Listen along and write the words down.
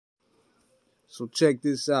So check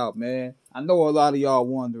this out, man. I know a lot of y'all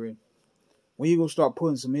wondering when you gonna start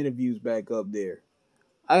putting some interviews back up there.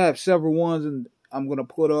 I have several ones and I'm gonna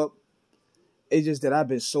put up. It's just that I've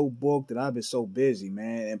been so booked and I've been so busy,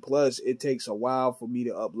 man. And plus, it takes a while for me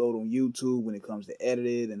to upload on YouTube when it comes to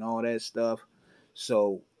editing and all that stuff.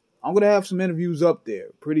 So I'm gonna have some interviews up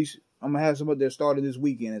there. I'm gonna have some up there starting this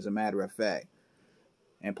weekend, as a matter of fact.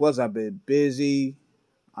 And plus, I've been busy.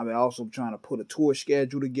 I've been also trying to put a tour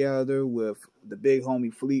schedule together with the big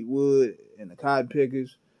homie Fleetwood and the Cotton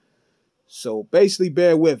Pickers. So basically,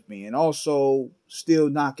 bear with me. And also, still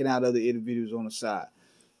knocking out other interviews on the side.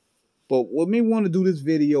 But what made me want to do this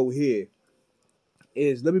video here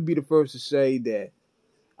is, let me be the first to say that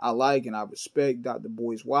I like and I respect Dr.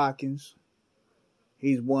 Boyce Watkins.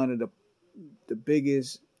 He's one of the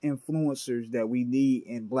biggest influencers that we need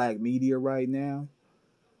in black media right now.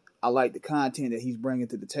 I like the content that he's bringing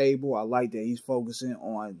to the table. I like that he's focusing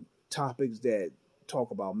on topics that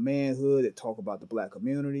talk about manhood, that talk about the black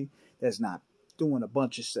community, that's not doing a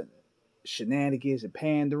bunch of shenanigans and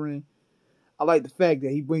pandering. I like the fact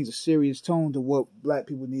that he brings a serious tone to what black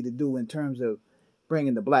people need to do in terms of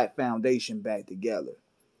bringing the black foundation back together.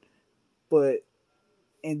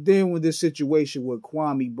 And then with this situation with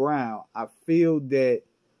Kwame Brown, I feel that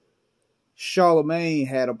Charlamagne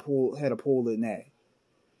had a pull in that.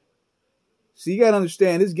 So you got to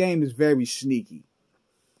understand, this game is very sneaky.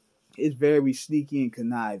 It's very sneaky and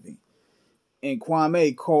conniving. And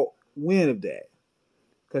Kwame caught wind of that.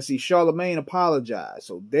 Because see, Charlamagne apologized.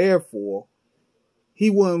 So therefore,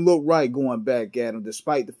 he wouldn't look right going back at him,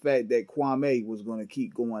 despite the fact that Kwame was going to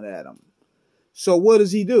keep going at him. So what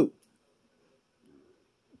does he do?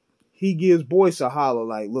 He gives Boyce a holler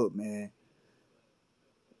like, look, man,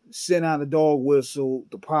 send out a dog whistle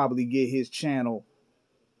to probably get his channel,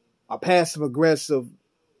 a passive-aggressive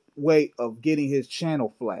way of getting his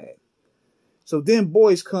channel flagged. So then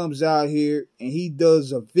Boyce comes out here and he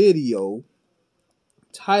does a video,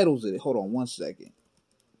 titles it, hold on one second.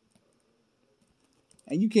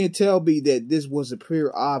 And you can't tell me that this wasn't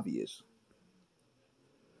pure obvious.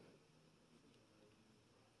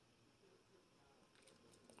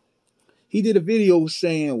 He did a video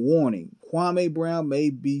saying, warning, Kwame Brown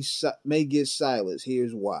may get silenced.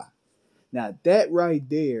 Here's why. Now, that right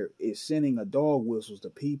there is sending a dog whistle to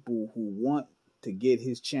people who want to get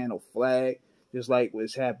his channel flagged, just like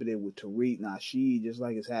what's happening with Tariq Nasheed, just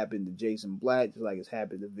like it's happened to Jason Black, just like it's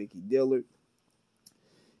happened to Vicky Dillard.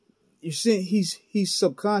 He's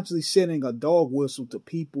subconsciously sending a dog whistle to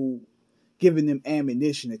people, giving them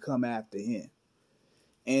ammunition to come after him.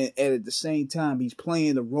 And at the same time, he's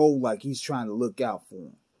playing the role like he's trying to look out for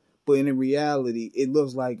him. But in reality, it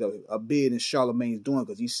looks like a bid in Charlamagne's doing,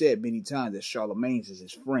 because he said many times that Charlamagne is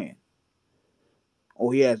his friend.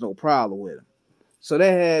 Or he has no problem with him. So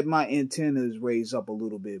that had my antennas raised up a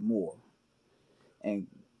little bit more. And,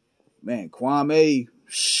 man, Kwame,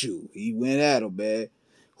 shoot, he went at him, man.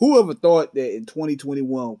 Whoever thought that in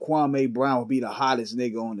 2021, Kwame Brown would be the hottest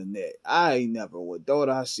nigga on the net? I ain't never would thought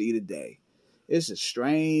I'd see today. It's a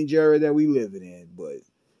strange era that we living in, but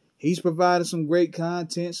he's providing some great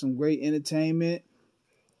content, some great entertainment.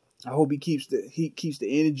 I hope he keeps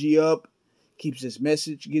the energy up, keeps his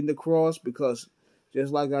message getting across, because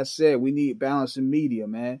just like I said, we need balance in media,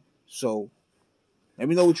 man. So let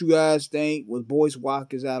me know what you guys think. Was Boyce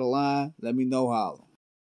Watkins out of line? Let me know how.